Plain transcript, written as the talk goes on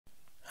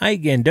Hi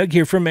again, Doug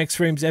here from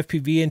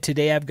x-framesfpv, and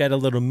today I've got a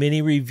little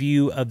mini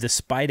review of the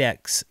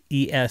Spidex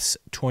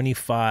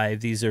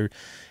ES25. These are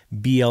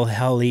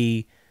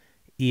BLHeli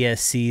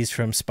ESCs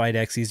from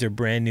Spidex. These are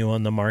brand new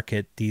on the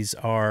market. These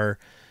are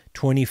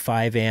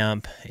 25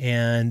 amp,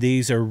 and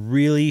these are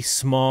really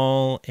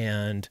small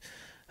and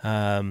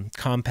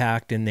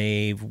compact, and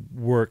they've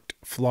worked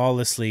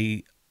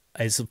flawlessly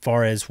as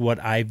far as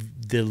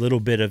the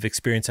little bit of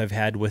experience I've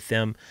had with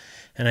them.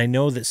 And I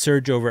know that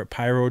Serge over at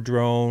Pyro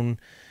Drone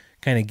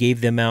kind of gave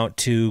them out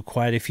to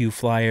quite a few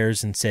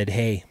flyers and said,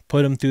 hey,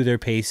 put them through their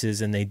paces,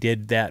 and they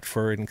did that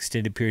for an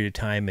extended period of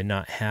time and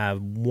not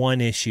have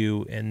one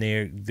issue, and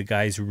the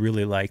guys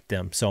really liked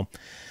them. So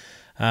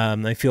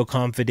I feel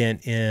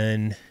confident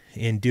in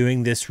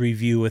doing this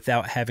review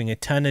without having a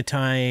ton of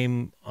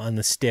time on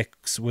the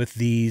sticks with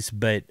these,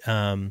 but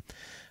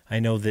I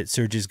know that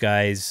Serge's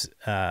guys,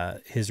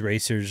 his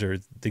racers, or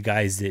the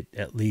guys that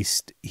at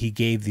least he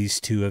gave these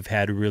to, have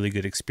had a really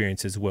good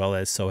experience, as well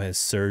as so has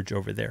Serge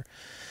over there.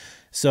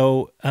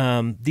 So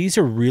these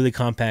are really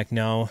compact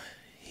now.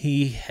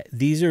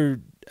 These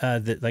are,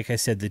 like I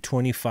said, the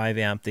 25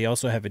 amp. They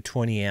also have a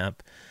 20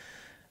 amp,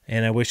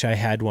 and I wish I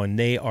had one.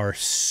 They are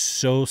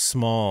so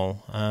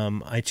small.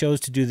 I chose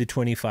to do the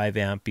 25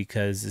 amp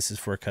because this is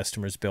for a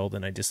customer's build,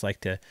 and I just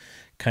like to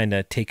kind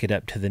of take it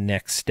up to the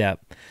next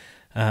step.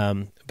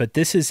 But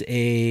this is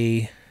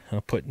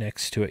I'll put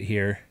next to it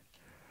here.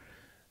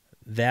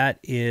 That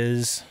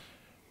is,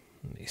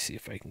 let me see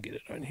if I can get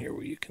it on here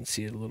where you can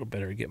see it a little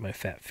better. Get my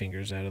fat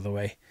fingers out of the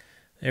way.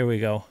 There we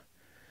go.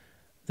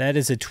 That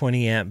is a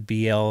 20 amp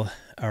BL,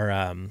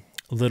 or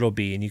little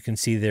B, and you can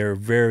see they're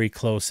very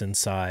close in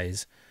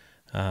size.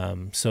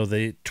 So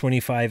the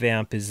 25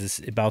 amp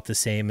is about the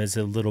same as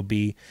a little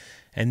B,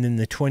 and then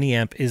the 20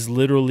 amp is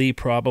literally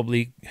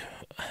probably,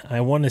 I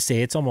want to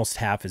say it's almost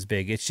half as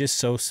big. It's just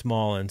so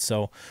small. And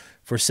so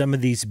for some of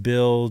these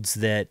builds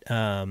that,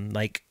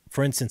 like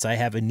for instance, I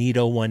have a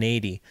Nito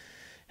 180,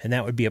 and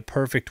that would be a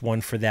perfect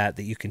one for that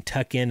you can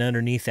tuck in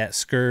underneath that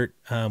skirt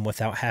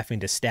without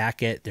having to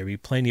stack it. There'd be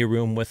plenty of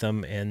room with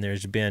them, and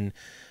there's been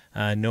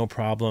no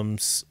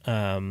problems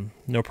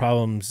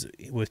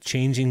with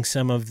changing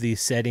some of the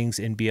settings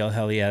in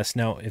BLHeli.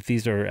 Now, if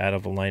these are out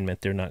of alignment,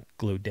 they're not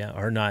glued down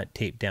or not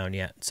taped down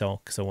yet,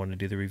 so because I want to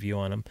do the review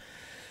on them.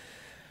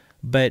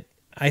 But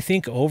I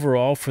think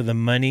overall, for the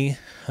money,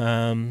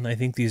 I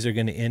think these are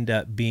going to end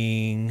up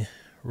being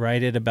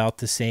right at about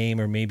the same,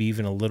 or maybe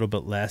even a little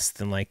bit less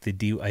than like the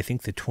I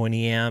think the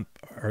 20 amp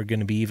are going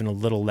to be even a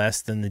little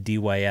less than the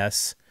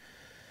DYS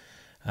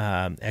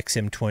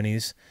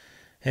XM20s.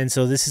 And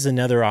so this is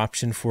another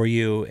option for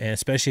you, and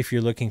especially if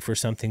you're looking for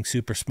something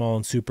super small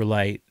and super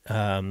light.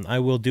 I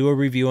will do a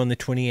review on the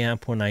 20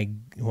 amp when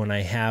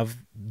I have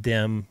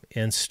them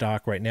in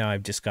stock. Right now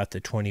I've just got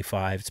the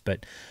 25s,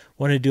 but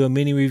want to do a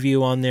mini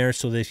review on there,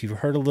 so that if you've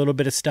heard a little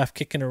bit of stuff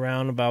kicking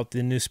around about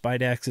the new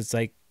Spidex, it's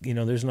like, you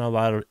know, there's not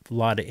a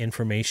lot of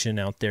information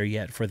out there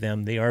yet for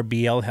them. They are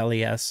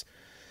BLHeli,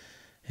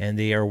 and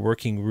they are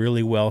working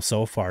really well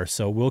so far.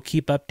 So we'll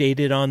keep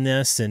updated on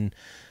this, and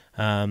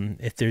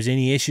if there's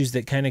any issues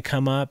that kind of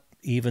come up,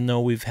 even though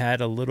we've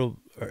had a little,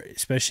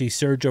 especially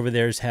Serge over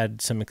there has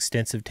had some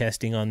extensive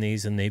testing on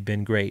these, and they've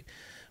been great,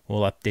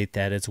 we'll update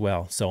that as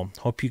well. So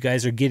hope you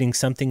guys are getting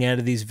something out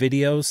of these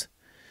videos.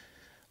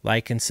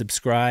 Like and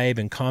subscribe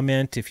and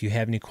comment if you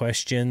have any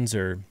questions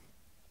or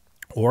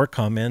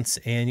comments,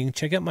 and you can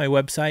check out my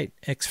website,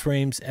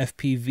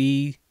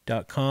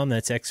 x-framesfpv.com.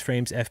 That's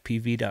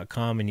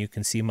x-framesfpv.com, and you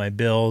can see my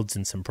builds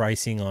and some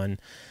pricing on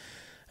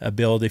a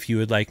build if you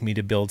would like me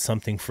to build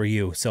something for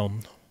you. So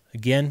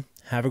again,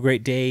 have a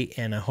great day,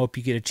 and I hope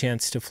you get a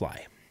chance to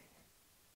fly.